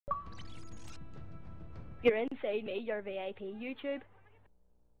You're inside me, you're VIP, YouTube.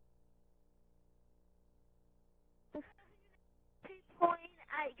 2.8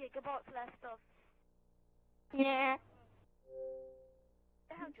 gigabytes left of. Yeah.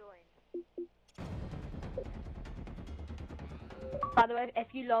 How join? By the way,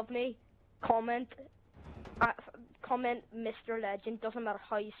 if you love me, comment Mr. Legend. Doesn't matter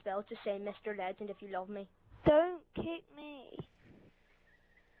how you spell it, just say Mr. Legend if you love me. Don't kick me.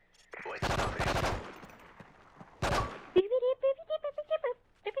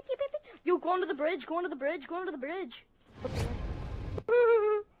 Yo, go under the bridge, go under the bridge, go under the bridge.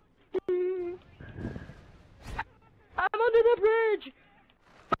 I'm under the bridge.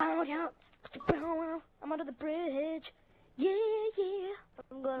 I'm under the bridge. Yeah.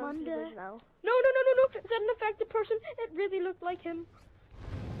 I'm going under the bridge now. No. Is that an affected person? It really looked like him.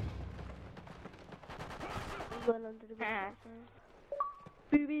 I'm going under the bridge.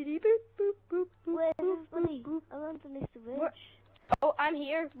 Where's everybody? I'm underneath the bridge. Oh, I'm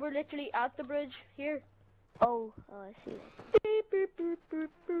here. We're literally at the bridge. Here. Oh, I see.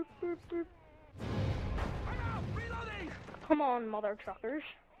 Come on, mother truckers.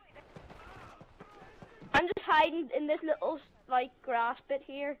 I'm just hiding in this little, like, grass bit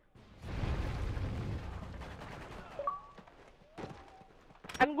here.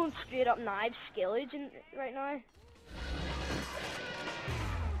 I'm going straight up knife skillage right now.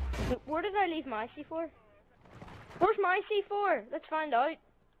 Where did I leave my C4? Where's my C4? Let's find out.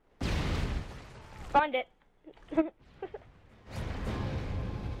 Find it.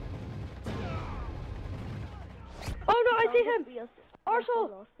 Oh no, I see him! Arsehole!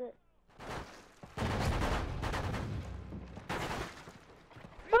 Lost it.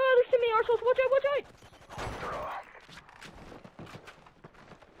 Oh, there's too many arseholes! Watch out, watch out!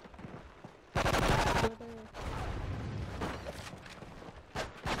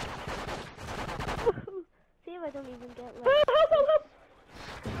 See if I don't even get left. Help!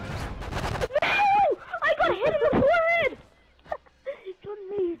 No! I got hit in the forehead!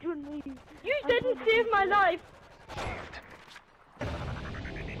 Join me. You didn't save my life!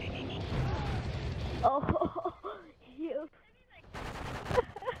 Oh, you.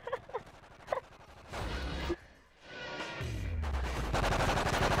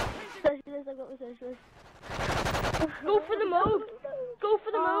 Socialist, I got my socialist. Go for the move! Go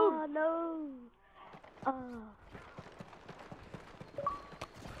for the move! Oh, no. Oh.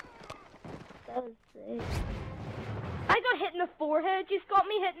 That was sick. I got hit in the forehead. Just got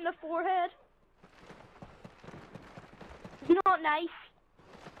me hit in the forehead. It's not nice.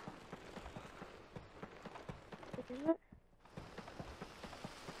 Isn't it?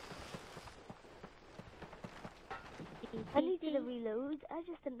 I needed to reload. I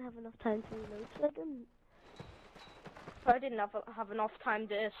just didn't have enough time to reload, so I didn't. I didn't have enough time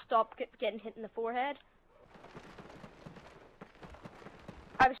to stop getting hit in the forehead.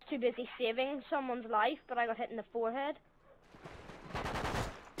 I was too busy saving someone's life, but I got hit in the forehead.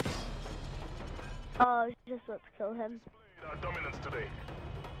 Oh, I was just about to kill him. Our dominance today.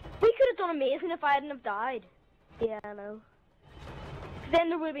 We could have done amazing if I hadn't have died. Yeah, I know. Then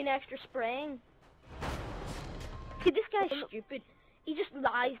there would have been extra spraying. See, this guy's stupid. He just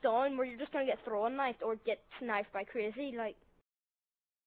lies down where you're just gonna get thrown knifed or get sniped by crazy, like...